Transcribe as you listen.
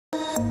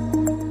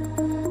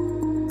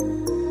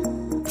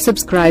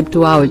Subscribe to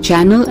our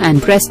channel and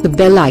press the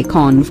bell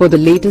icon for the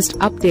latest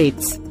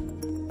updates.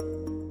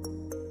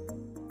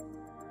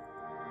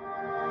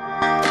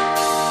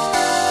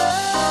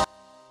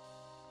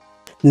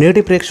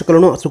 నేటి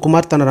ప్రేక్షకులను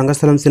సుకుమార్ తన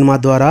రంగస్థలం cinema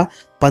ద్వారా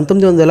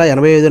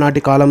 1985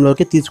 నాటి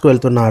కాలంలోకి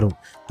తీసుకువెళ్తున్నారు.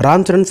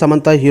 రామ్ చరణ్,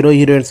 సమంత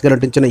హీరోయిన్స్ గా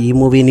నటించిన ఈ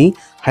మూవీని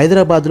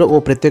హైదరాబాద్లో ఓ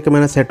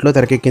ప్రత్యేకమైన సెట్లో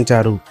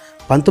తెరకెక్కించారు.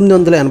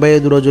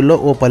 1985 రోజుల్లో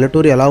ఓ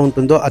పల్లెటూరు ఎలా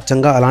ఉంటుందో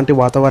అచ్చంగా అలాంటి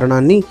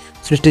వాతావరణాన్ని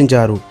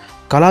సృష్టించారు.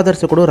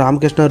 కళాదర్శకుడు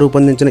రామకృష్ణ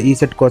రూపొందించిన ఈ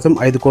సెట్ కోసం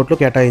 5 కోట్లు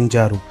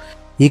కేటాయించారు.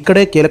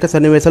 ఇక్కడే కీలక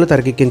సన్నివేశాలు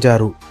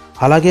తెరకెక్కించారు.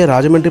 అలాగే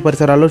రాజమండ్రి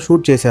పరిసరాల్లో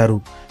షూట్ చేశారు.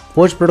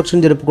 పోస్ట్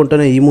ప్రొడక్షన్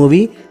జరుపుకుంటున్న ఈ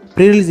మూవీ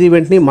ప్రీ రిలీజ్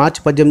ఈవెంట్ని మార్చి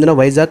 18న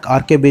వైజాగ్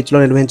ఆర్కే బీచ్లో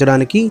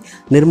నిర్వహించడానికి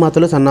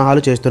నిర్మాతలు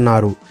సన్నాహాలు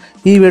చేస్తున్నారు.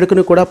 ఈ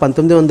వేడుకను కూడా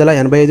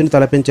 1985ని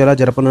తలపించేలా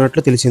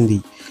జరపనున్నట్లు తెలిసింది.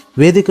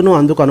 వేదికను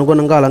అందుకు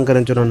అనుగుణంగా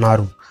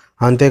అలంకరించనున్నారు.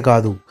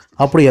 అంతేకాదు,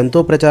 అప్పుడు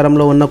ఎంతో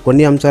ప్రచారంలో ఉన్న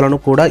కొన్ని అంశాలను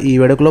కూడా ఈ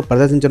వేడుకలో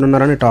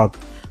ప్రదర్శించనున్నారని టాక్.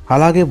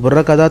 అలాగే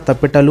బుర్రకథ,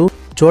 తప్పెటలు,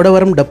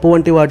 చోడవరం, డప్పు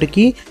వంటి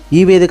వాటికి ఈ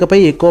వేదికపై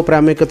ఎక్కువ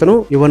ప్రాముఖ్యతను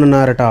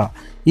ఇవ్వనున్నారట.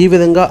 ఈ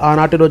విధంగా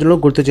ఆనాటి రోజులను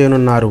గుర్తు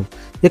చేయనున్నారు.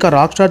 ఇక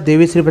రాక్ స్టార్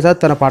దేవిశ్రీ ప్రసాద్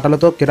తన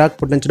పాటలతో కిరాక్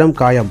పుట్టించడం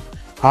ఖాయం.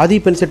 ఆది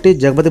పెన్శెట్టి,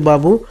 జగపతి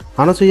బాబు,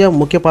 అనసూయ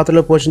ముఖ్య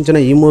పాత్రలు పోషించిన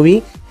ఈ మూవీ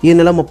ఈ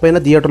నెల 30న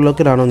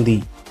థియేటర్లోకి రానుంది.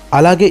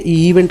 అలాగే ఈ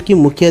ఈవెంట్కి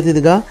ముఖ్య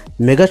అతిథిగా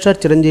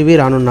మెగాస్టార్ చిరంజీవి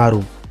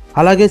రానున్నారు.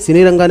 అలాగే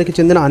సినీ రంగానికి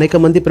చెందిన అనేక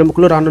మంది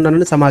ప్రముఖులు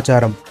రానున్నారని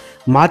సమాచారం.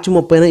 మార్చి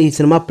 30న ఈ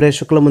సినిమా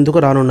ప్రేక్షకుల ముందుకు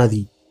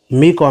రానున్నది.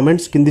 మీ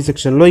కామెంట్స్ కింది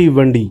సెక్షన్లో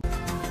ఇవ్వండి.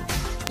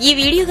 ఈ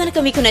వీడియో గనుక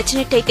మీకు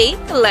నచ్చినట్టయితే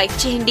లైక్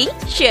చేయండి,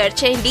 షేర్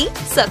చేయండి,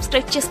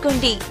 సబ్స్క్రైబ్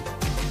చేసుకోండి.